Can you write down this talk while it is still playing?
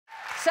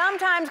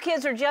Sometimes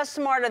kids are just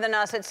smarter than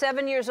us. At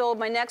 7 years old,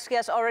 my next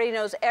guest already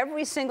knows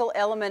every single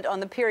element on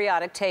the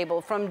periodic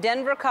table. From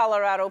Denver,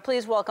 Colorado,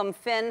 please welcome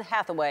Finn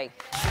Hathaway.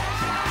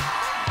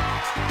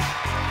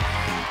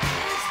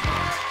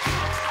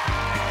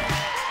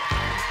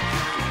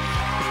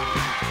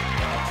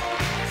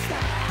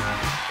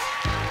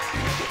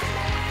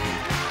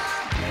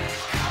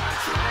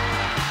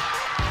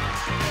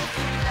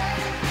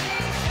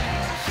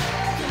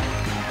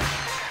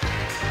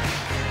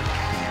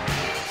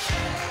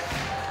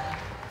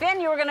 Finn,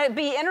 you were going to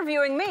be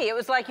interviewing me. It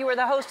was like you were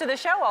the host of the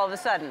show all of a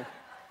sudden.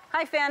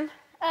 Hi, Finn.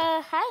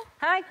 Hi.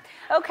 Hi.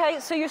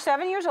 Okay, so you're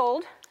 7 years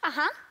old.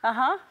 Uh-huh.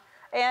 Uh-huh.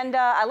 And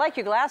I like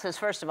your glasses,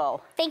 first of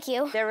all. Thank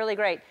you. They're really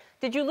great.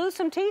 Did you lose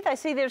some teeth? I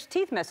see there's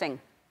teeth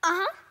missing.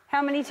 Uh-huh.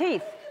 How many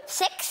teeth?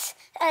 6.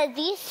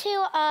 These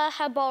 2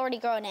 have already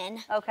grown in.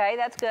 Okay,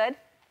 that's good.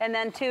 And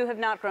then 2 have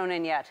not grown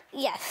in yet.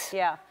 Yes.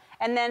 Yeah.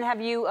 And then have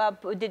you,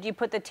 did you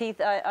put the teeth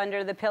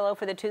under the pillow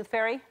for the tooth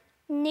fairy?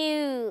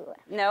 No.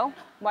 No?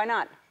 Why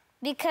not?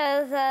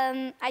 Because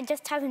I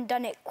just haven't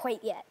done it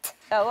quite yet.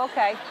 Oh,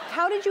 okay.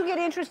 How did you get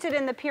interested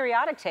in the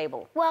periodic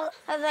table? Well,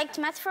 I liked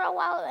math for a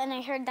while, and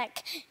I heard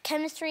that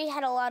chemistry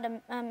had a lot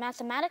of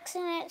mathematics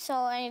in it, so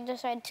I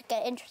decided to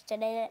get interested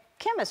in it.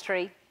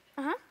 Chemistry?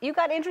 Uh-huh. You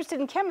got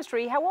interested in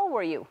chemistry. How old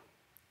were you?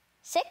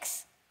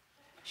 6.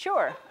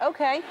 Sure,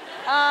 okay.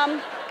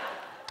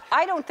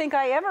 I don't think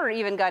I ever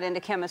even got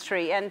into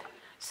chemistry. And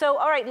so,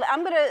 all right,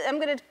 I'm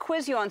gonna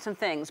quiz you on some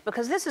things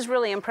because this is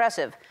really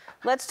impressive.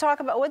 Let's talk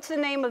about, what's the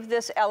name of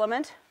this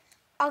element?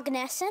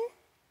 Oganesson.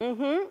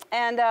 Mm-hmm.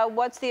 And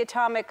what's the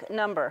atomic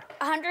number?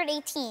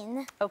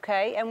 118.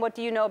 Okay, and what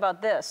do you know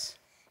about this?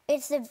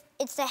 It's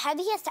the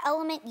heaviest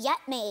element yet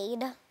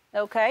made.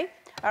 Okay,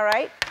 all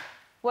right.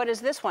 What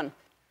is this one?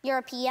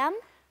 Europium.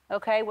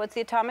 Okay, what's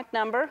the atomic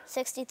number?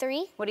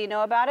 63. What do you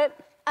know about it?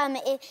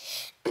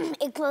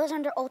 It glows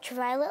under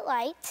ultraviolet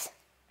light.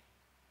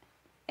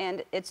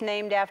 And it's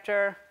named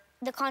after?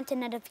 The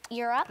continent of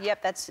Europe.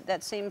 Yep,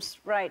 that seems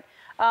right.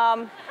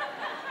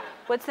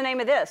 What's the name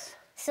of this?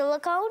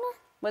 Silicone.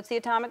 What's the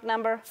atomic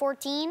number?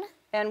 14.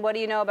 And what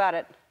do you know about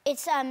it?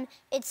 It's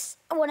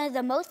one of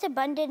the most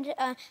abundant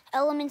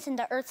elements in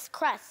the Earth's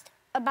crust,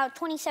 about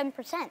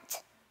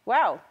 27%.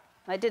 Wow,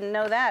 I didn't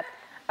know that.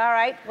 All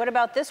right, what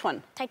about this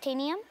one?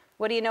 Titanium.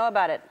 What do you know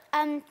about it?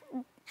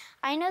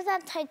 I know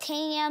that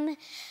titanium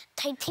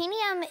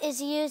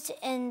is used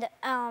and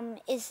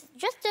is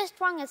just as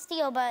strong as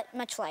steel, but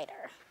much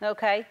lighter.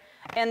 Okay,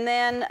 and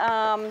then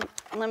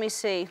let me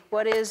see.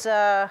 What's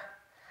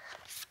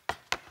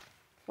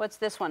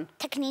this one?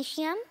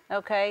 Technetium.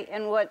 Okay,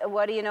 and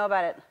what do you know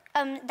about it?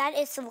 That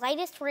is the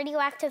lightest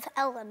radioactive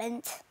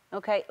element.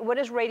 Okay, what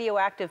does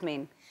radioactive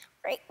mean?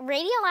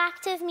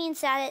 Radioactive means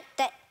that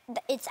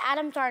its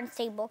atoms are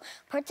unstable.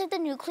 Parts of the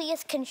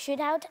nucleus can shoot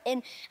out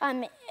in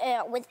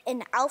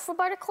alpha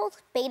particles,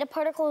 beta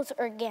particles,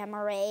 or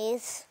gamma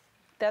rays.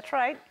 That's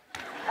right.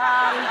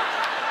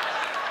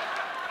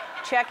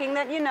 Checking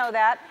that you know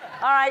that.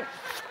 All right.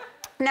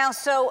 Now,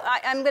 so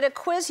I'm going to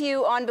quiz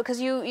you on,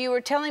 because you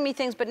were telling me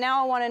things, but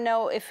now I want to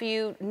know if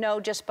you know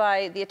just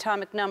by the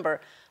atomic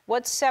number.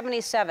 What's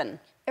 77?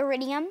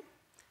 Iridium.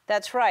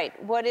 That's right.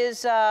 What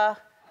is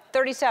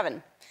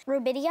 37?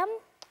 Rubidium.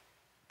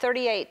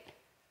 38.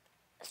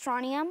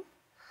 Strontium.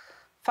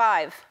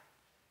 5.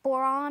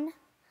 Boron.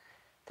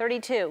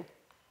 32.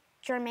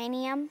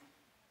 Germanium.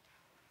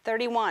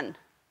 31.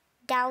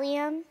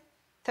 Gallium.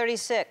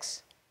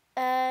 36.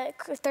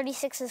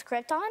 36 is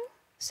krypton.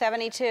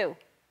 72.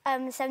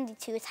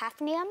 72 is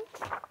hafnium.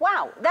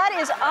 Wow, that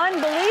is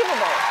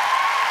unbelievable.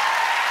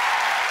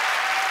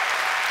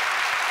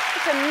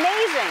 It's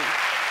amazing.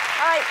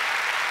 All right,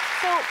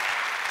 so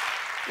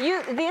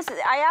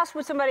I asked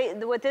somebody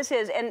what this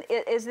is, and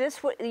is this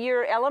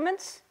your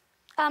elements?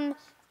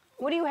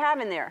 What do you have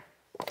in there?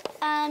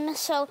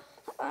 So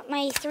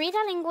my 3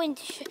 that I'm going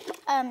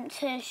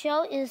to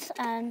show is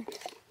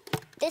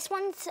this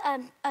one's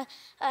a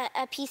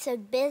piece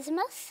of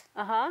bismuth.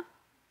 Uh-huh.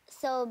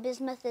 So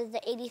bismuth is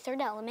the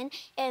 83rd element,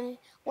 and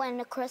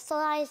when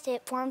crystallized,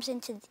 it's formed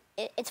into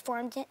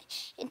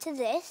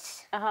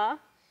this. Uh-huh.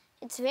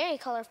 It's very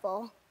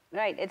colorful.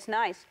 Right, it's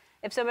nice.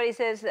 If somebody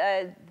says,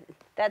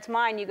 that's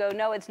mine, you go,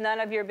 no, it's none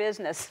of your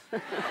business.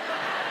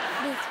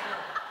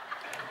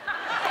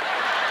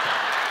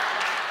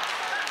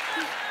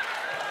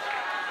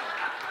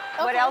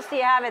 What else do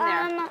you have in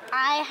there?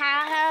 I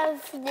have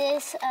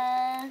this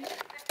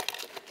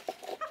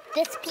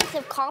this piece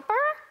of copper.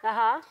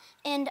 Uh-huh.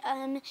 And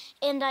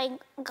I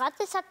got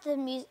this at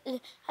the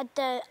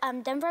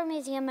Denver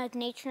Museum of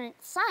Nature and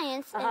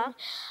Science. Uh-huh.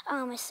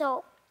 And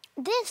so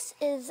this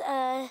is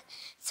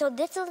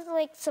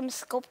like some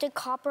sculpted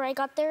copper I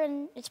got there,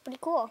 and it's pretty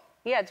cool.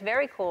 Yeah, it's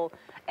very cool.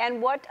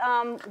 And what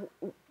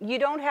you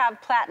don't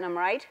have platinum,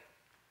 right?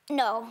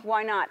 No.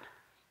 Why not?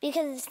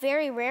 Because it's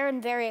very rare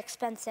and very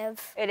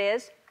expensive. It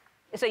is?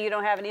 So you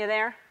don't have any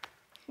there?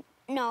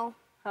 No.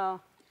 Oh.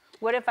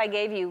 What if I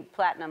gave you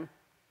platinum?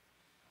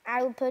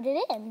 I would put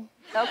it in.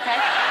 Okay.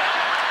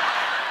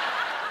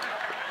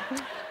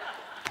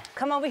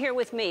 Come over here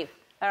with me.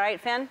 All right,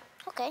 Finn?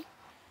 Okay.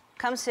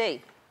 Come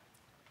see.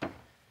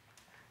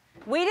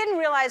 We didn't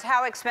realize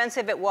how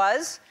expensive it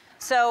was,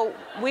 so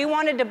we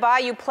wanted to buy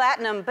you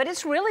platinum, but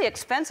it's really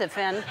expensive,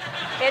 Finn.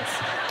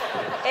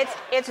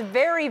 It's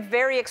very,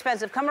 very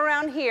expensive. Come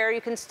around here,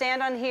 you can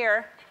stand on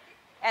here,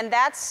 and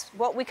that's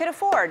what we could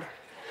afford.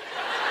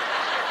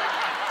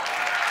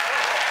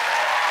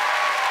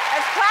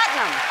 That's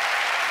platinum.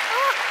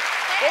 Oh,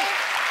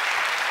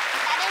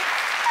 that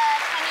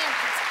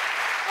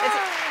is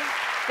tiny.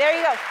 There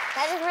you go.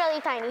 That is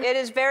really tiny. It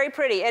is very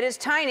pretty. It is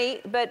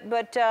tiny, but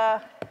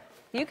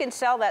you can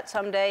sell that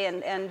someday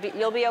and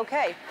you'll be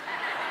okay.